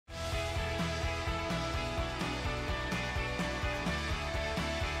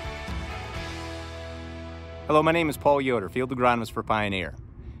Hello, my name is Paul Yoder, Field Agronomist for Pioneer.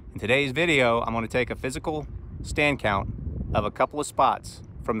 In today's video, I'm going to take a physical stand count of a couple of spots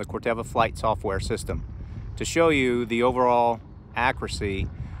from the Corteva Flight software system to show you the overall accuracy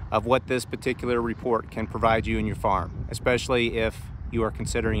of what this particular report can provide you in your farm, especially if you are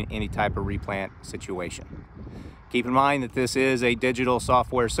considering any type of replant situation. Keep in mind that this is a digital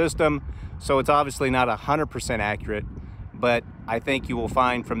software system, so it's obviously not 100% accurate, but I think you will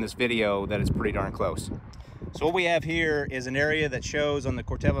find from this video that it's pretty darn close. So what we have here is an area that shows on the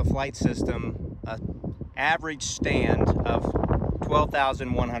Corteva Flight system an average stand of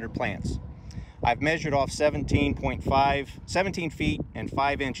 12,100 plants. I've measured off 17 feet and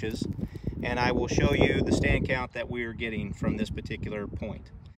 5 inches, and I will show you the stand count that we are getting from this particular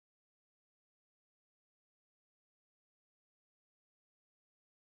point.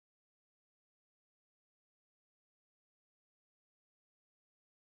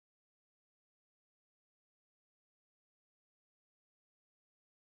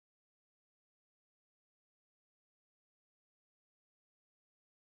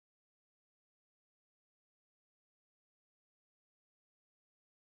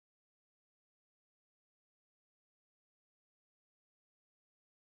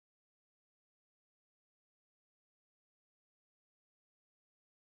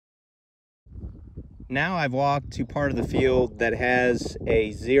 Now I've walked to part of the field that has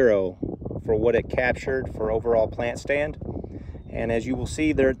a 0 for what it captured for overall plant stand. And as you will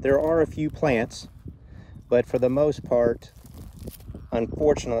see, there are a few plants, but for the most part,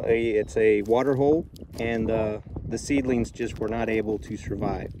 unfortunately, it's a Waterhole, and the seedlings just were not able to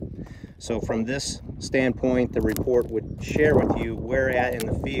survive. So from this standpoint, the report would share with you where at in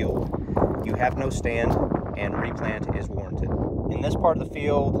the field you have no stand and replant is warranted. In this part of the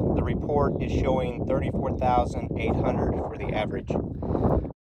field, the report is showing 34,800 for the average.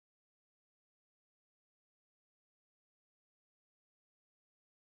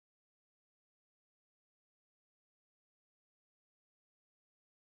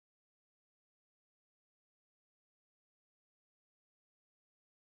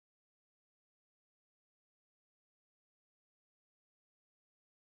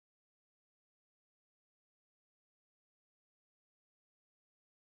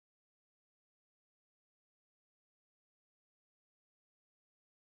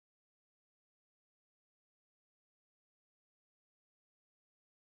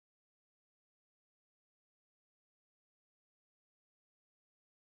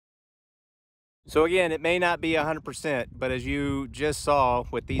 So again, it may not be 100%, but as you just saw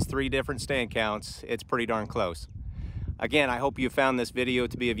with these 3 different stand counts, it's pretty darn close. Again, I hope you found this video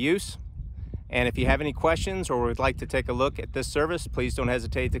to be of use. And if you have any questions or would like to take a look at this service, please don't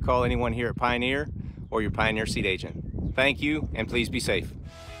hesitate to call anyone here at Pioneer or your Pioneer seed agent. Thank you, and please be safe.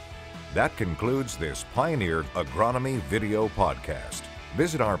 That concludes this Pioneer Agronomy video podcast.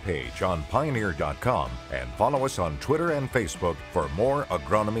 Visit our page on pioneer.com and follow us on Twitter and Facebook for more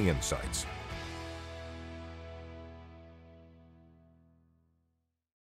agronomy insights.